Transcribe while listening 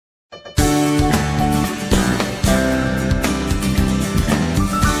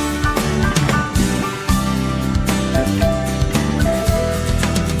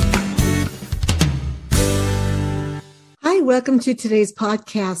welcome to today's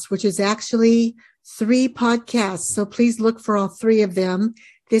podcast, which is actually 3 podcasts. So please look for all 3 of them.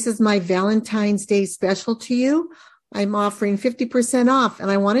 This is my Valentine's Day special to you. I'm offering 50% off,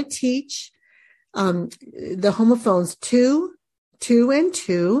 and I want to teach the homophones two, and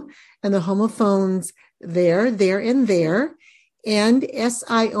two, and the homophones there, and there, and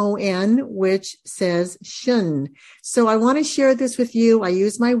SION, which says shun. So I want to share this with you. I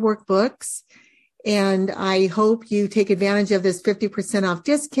use my workbooks, and I hope you take advantage of this 50% off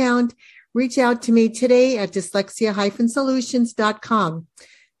discount. Reach out to me today at dyslexia-solutions.com.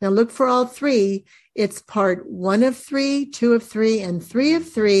 Now look for all 3. It's part 1 of 3, 2 of 3, and 3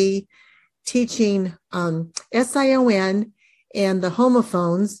 of 3, teaching SION and the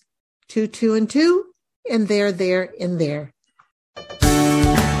homophones, two, and two, and there, and there.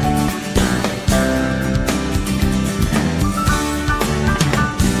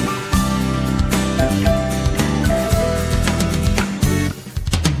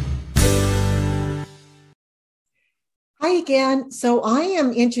 Hi again. So I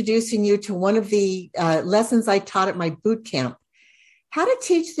am introducing you to one of the lessons I taught at my boot camp. How to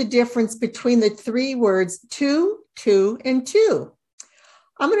teach the difference between the 3 words two, and two.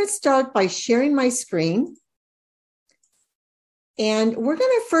 I'm going to start by sharing my screen. And we're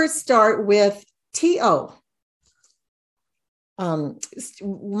going to first start with TO.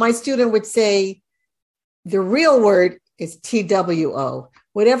 My student would say the real word is TWO.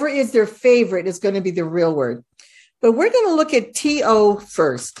 Whatever is their favorite is going to be the real word. But we're going to look at TO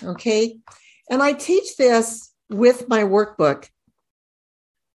first, okay? And I teach this with my workbook.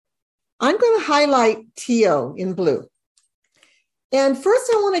 I'm going to highlight TO in blue. And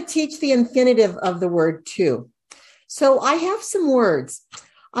first I want to teach the infinitive of the word to. So I have some words.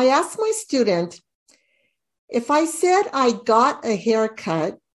 I asked my student, if I said I got a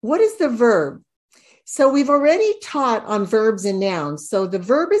haircut, what is the verb? So we've already taught on verbs and nouns. So the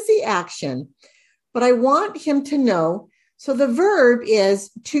verb is the action. But I want him to know, so the verb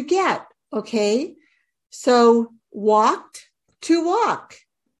is to get, okay? So walked, to walk.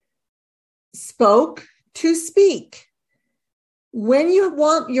 Spoke, to speak. When you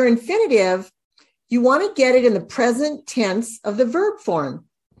want your infinitive, you want to get it in the present tense of the verb form.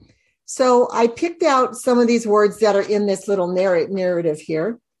 So I picked out some of these words that are in this little narrative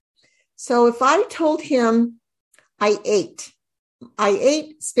here. So if I told him, I ate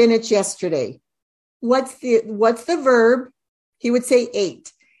spinach yesterday. What's the verb? He would say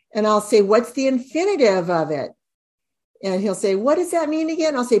ate. And I'll say, what's the infinitive of it? And he'll say, what does that mean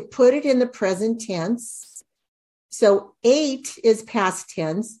again? I'll say, put it in the present tense. So ate is past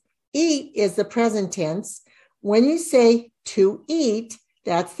tense. Eat is the present tense. When you say to eat,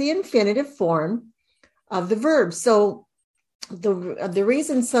 that's the infinitive form of the verb. So the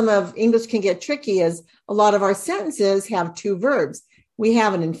reason some of English can get tricky is a lot of our sentences have 2 verbs. We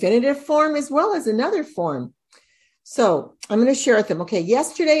have an infinitive form as well as another form. So I'm going to share with them. Okay,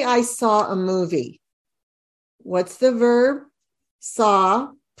 yesterday I saw a movie. What's the verb?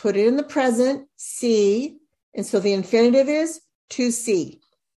 Saw, put it in the present, see. And so the infinitive is to see.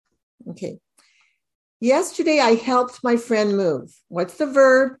 Okay. Yesterday I helped my friend move. What's the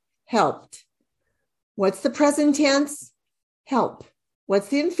verb? Helped. What's the present tense? Help. What's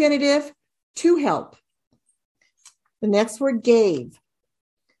the infinitive? To help. The next word, gave.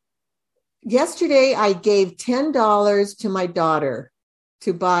 Yesterday, I gave $10 to my daughter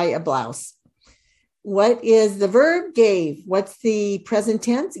to buy a blouse. What is the verb? Gave. What's the present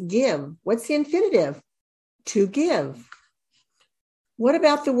tense? Give. What's the infinitive? To give. What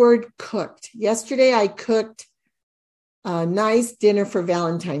about the word cooked? Yesterday, I cooked a nice dinner for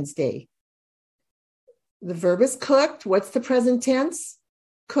Valentine's Day. The verb is cooked. What's the present tense?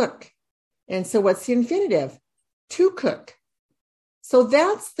 Cook. And so what's the infinitive? To cook. So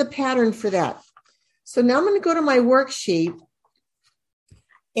that's the pattern for that. So now I'm going to go to my worksheet,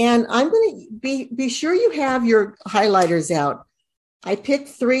 and I'm going to be sure you have your highlighters out. I picked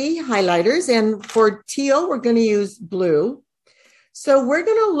 3 highlighters, and for teal, we're going to use blue. So we're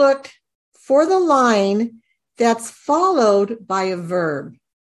going to look for the line that's followed by a verb.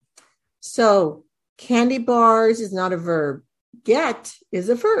 So candy bars is not a verb. Get is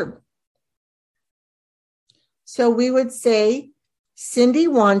a verb. So we would say, Cindy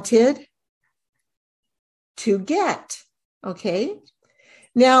wanted to get, okay?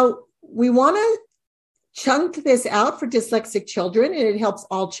 Now, we want to chunk this out for dyslexic children, and it helps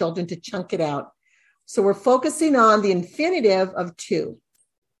all children to chunk it out. So we're focusing on the infinitive of to.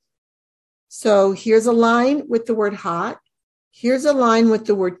 So here's a line with the word hot. Here's a line with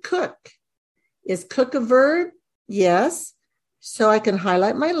the word cook. Is cook a verb? Yes. So I can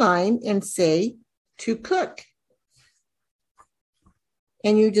highlight my line and say to cook.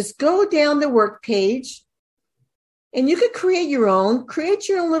 and you just go down the work page, and you could create your own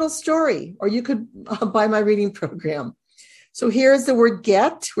little story, or you could buy my reading program. So here's the word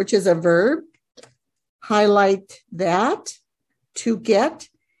get, which is a verb. Highlight that, to get.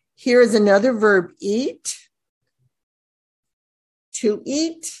 Here is another verb, eat, to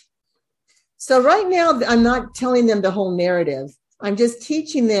eat. So right now, I'm not telling them the whole narrative. I'm just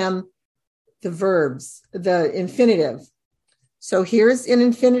teaching them the verbs, the infinitive. So here's an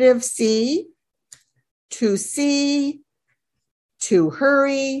infinitive, see, to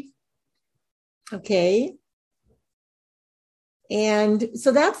hurry. Okay. And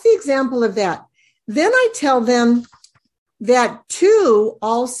so that's the example of that. Then I tell them that to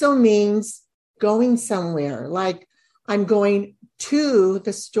also means going somewhere. Like I'm going to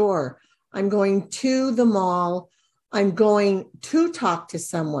the store. I'm going to the mall. I'm going to talk to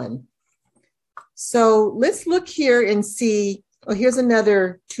someone. So let's look here and see. Oh, here's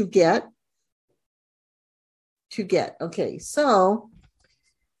another to get. To get. Okay, so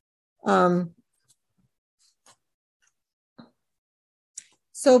for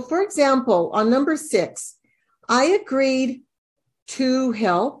example, on number 6, I agreed to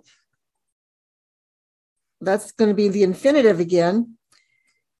help. That's going to be the infinitive again,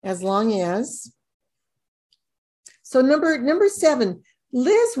 as long as. So number 7,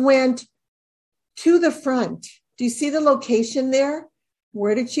 Liz went to the front. Do you see the location there?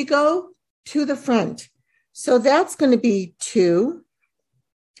 Where did she go? To the front. So that's going to be to.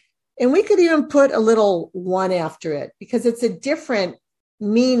 And we could even put a little 1 after it because it's a different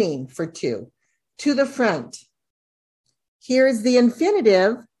meaning for to the front. Here's the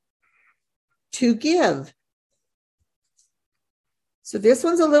infinitive, to give. So this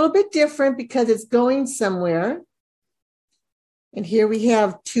one's a little bit different because it's going somewhere. And here we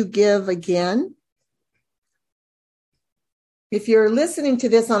have to give again. If you're listening to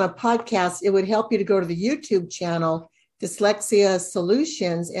this on a podcast, it would help you to go to the YouTube channel, Dyslexia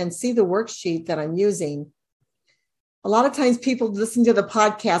Solutions, and see the worksheet that I'm using. A lot of times people listen to the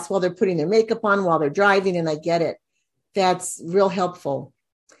podcast while they're putting their makeup on, while they're driving, and I get it. That's real helpful.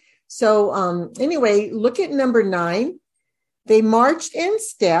 So anyway, look at number 9. They marched in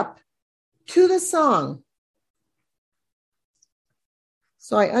step to the song.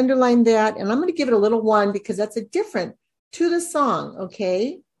 So I underlined that, and I'm going to give it a little 1 because that's a different to the song,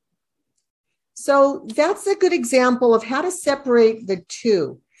 okay? So that's a good example of how to separate the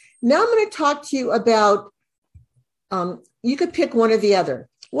two. Now I'm going to talk to you about, you could pick one or the other.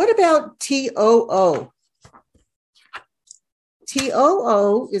 What about TOO?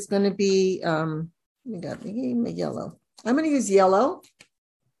 TOO is going to be, you got me yellow. I'm going to use yellow.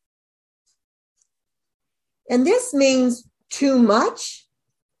 And this means too much,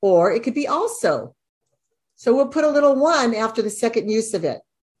 or it could be also. So we'll put a little 1 after the second use of it.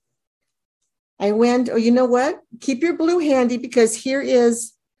 I went, oh, you know what? Keep your blue handy because here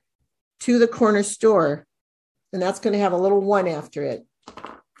is to the corner store. And that's going to have a little 1 after it.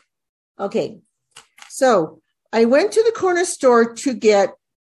 Okay. So I went to the corner store to get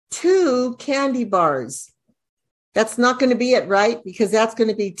 2 candy bars. That's not going to be it, right? Because that's going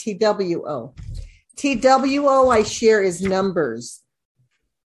to be TWO. TWO I share is numbers.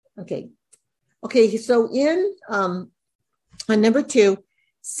 Okay. Okay, so on number 2,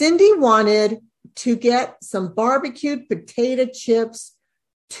 Cindy wanted to get some barbecued potato chips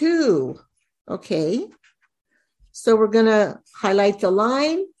too. Okay, so we're going to highlight the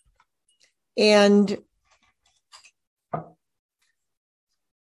line, and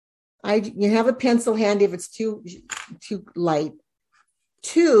you have a pencil handy if it's too light.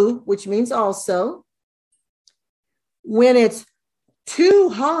 To, which means also. When it's too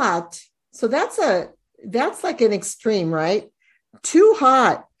hot, so that's like an extreme, right? Too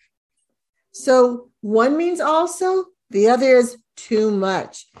hot. So one means also, the other is too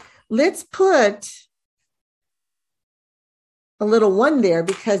much. Let's put a little 1 there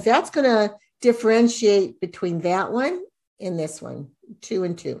because that's going to differentiate between that one and this one, 2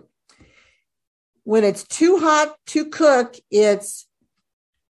 and 2. When it's too hot to cook, it's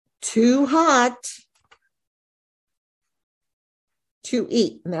too hot to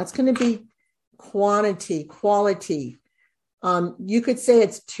eat. And that's going to be quantity, quality. You could say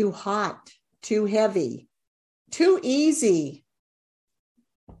it's too hot, too heavy, too easy,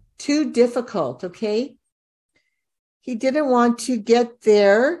 too difficult, okay? He didn't want to get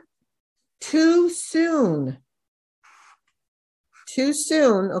there too soon. Too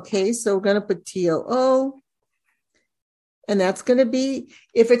soon, okay? So we're going to put TOO. And that's going to be,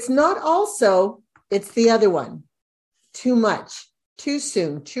 if it's not also, it's the other one. Too much, too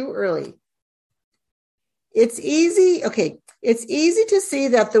soon, too early. It's easy. Okay. It's easy to see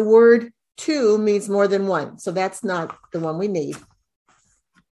that the word two means more than one. So that's not the one we need.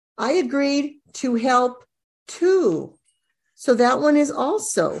 I agreed to help too. So that one is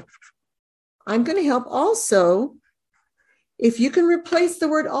also. I'm going to help also. If you can replace the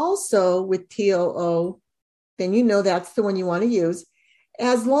word also with TOO, then you know that's the one you want to use.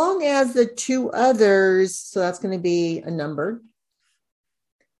 As long as the two others, so that's going to be a number.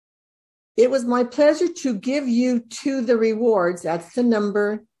 It was my pleasure to give you to the rewards. That's the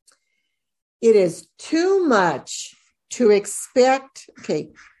number. It is too much to expect.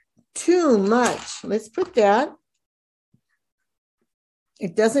 Okay, too much. Let's put that.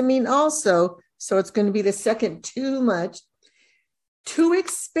 It doesn't mean also, so it's going to be the second too much. To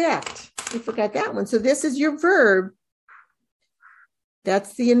expect. We forgot that one. So this is your verb.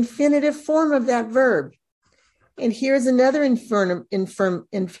 That's the infinitive form of that verb. And here's another infinitive,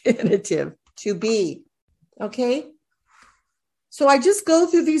 to be. Okay? So I just go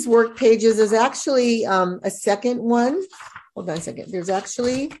through these work pages. There's actually a second one. Hold on a second. There's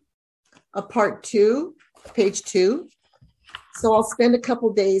actually a part 2, page 2. So I'll spend a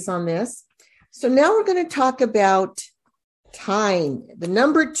couple days on this. So now we're going to talk about time, the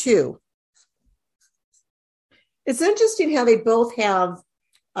number 2. It's interesting how they both have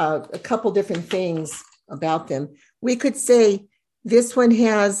a couple different things about them. We could say this one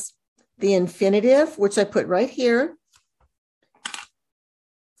has the infinitive, which I put right here.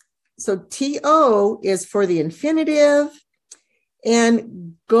 So TO is for the infinitive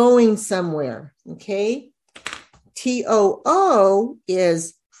and going somewhere, okay? TOO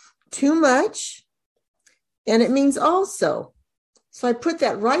is too much, and it means also. So I put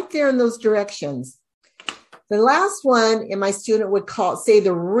that right there in those directions. The last one, and my student would say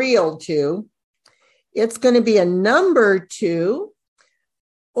the real 2. It's going to be a number 2,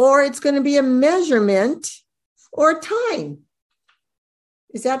 or it's going to be a measurement or time.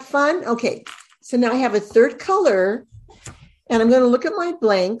 Is that fun? Okay, so now I have a third color, and I'm going to look at my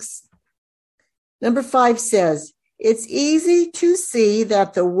blanks. Number 5 says, it's easy to see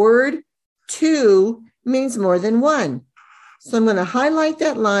that the word two means more than one. So I'm going to highlight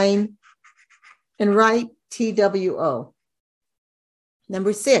that line and write TWO.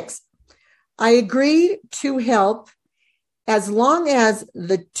 Number 6, I agreed to help as long as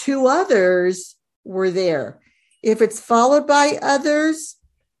the two others were there. If it's followed by others,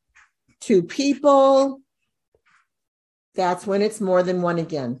 two people, that's when it's more than one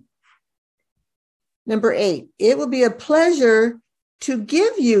again. Number 8, it will be a pleasure to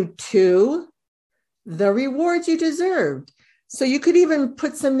give you to the rewards you deserved. So you could even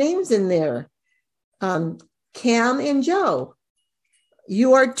put some names in there. Cam and Joe,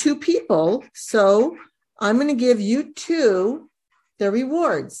 you are two people, so I'm going to give you to the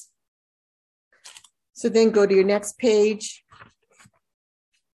rewards. So then go to your next page.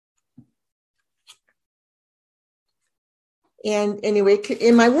 And anyway,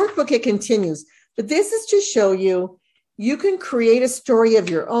 in my workbook, it continues. But this is to show you, you can create a story of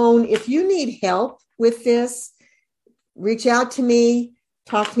your own. If you need help with this, reach out to me,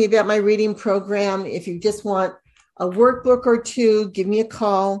 talk to me about my reading program. If you just want a workbook or two, give me a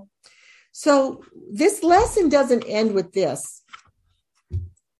call. So this lesson doesn't end with this.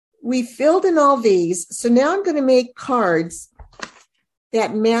 We filled in all these. So now I'm going to make cards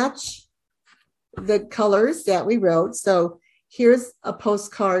that match the colors that we wrote. So here's a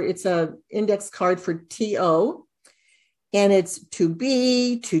postcard. It's an index card for TO. And it's to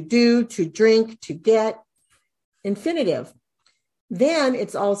be, to do, to drink, to get, infinitive. Then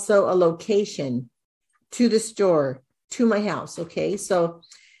it's also a location, to the store, to my house. Okay, so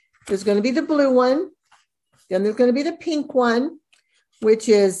there's going to be the blue one. Then there's going to be the pink one, which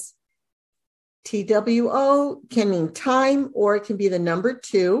is TWO, can mean time, or it can be the number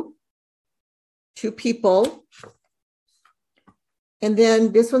 2, two people. And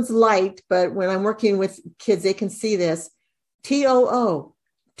then this one's light, but when I'm working with kids, they can see this. TOO,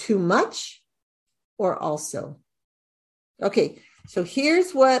 too much or also. Okay, so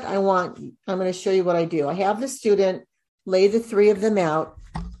here's what I want. I'm going to show you what I do. I have the student lay the 3 of them out,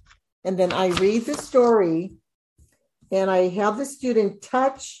 and then I read the story, and I have the student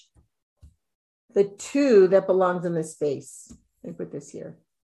touch the 2 that belongs in the space. Let me put this here.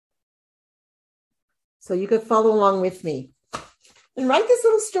 So you could follow along with me. And write this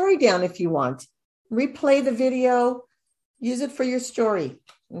little story down if you want. Replay the video. Use it for your story,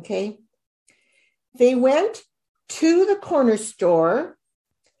 okay? They went to the corner store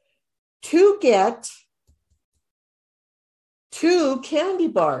to get 2 candy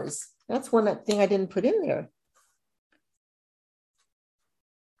bars. That's one thing I didn't put in there.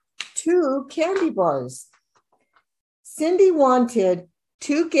 2 candy bars. Cindy wanted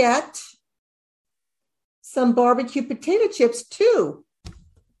to get some barbecue potato chips too,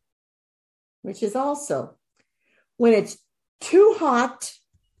 which is also when it's too hot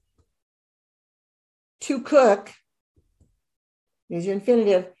to cook. Here's your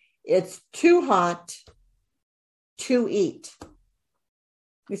infinitive. It's too hot to eat.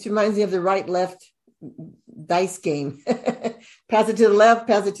 This reminds me of the right-left dice game. Pass it to the left,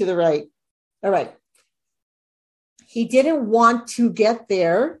 pass it to the right. All right. He didn't want to get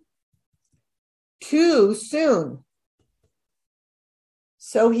there too soon.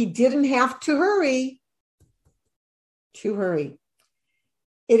 So he didn't have to hurry. To hurry.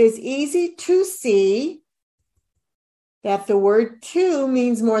 It is easy to see that the word to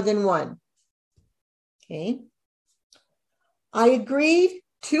means more than one. Okay. I agreed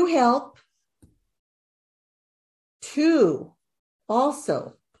to help. To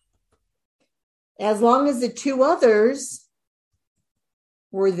also. As long as the two others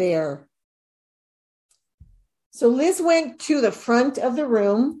were there. So Liz went to the front of the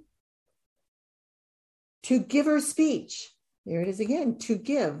room to give her speech. There it is again, to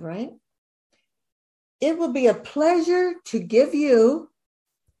give, right? It will be a pleasure to give you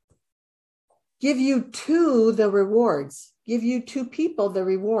two the rewards, give you two people the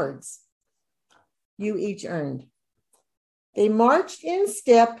rewards you each earned. They marched in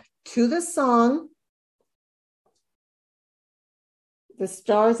step to the song, The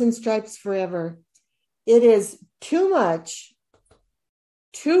Stars and Stripes Forever. It is too much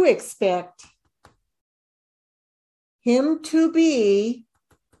to expect him to be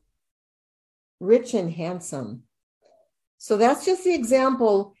rich and handsome. So that's just the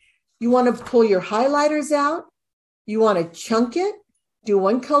example. You want to pull your highlighters out. You want to chunk it, do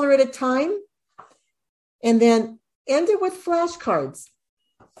one color at a time, and then end it with flashcards.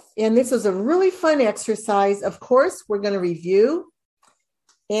 And this is a really fun exercise. Of course, we're going to review.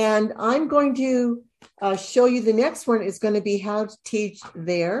 And I'm going to show you the next one is going to be how to teach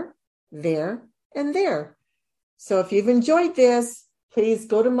there, and there. So if you've enjoyed this, please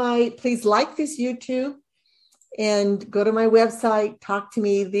like this YouTube and go to my website, talk to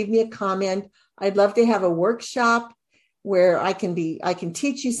me, leave me a comment. I'd love to have a workshop where I can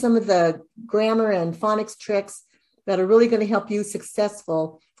teach you some of the grammar and phonics tricks that are really going to help you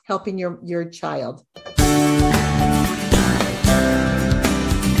successful helping your child.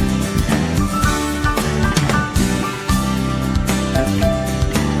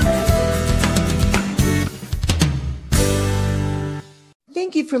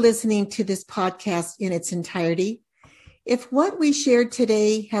 Thank you for listening to this podcast in its entirety. If what we shared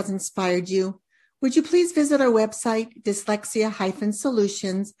today has inspired you, would you please visit our website,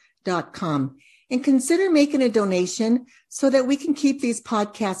 dyslexia-solutions.com, and consider making a donation so that we can keep these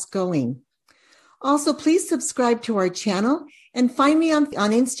podcasts going. Also, please subscribe to our channel and find me on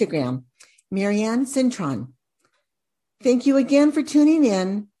Instagram, Marianne Cintron. Thank you again for tuning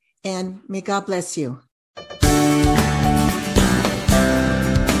in, and may God bless you.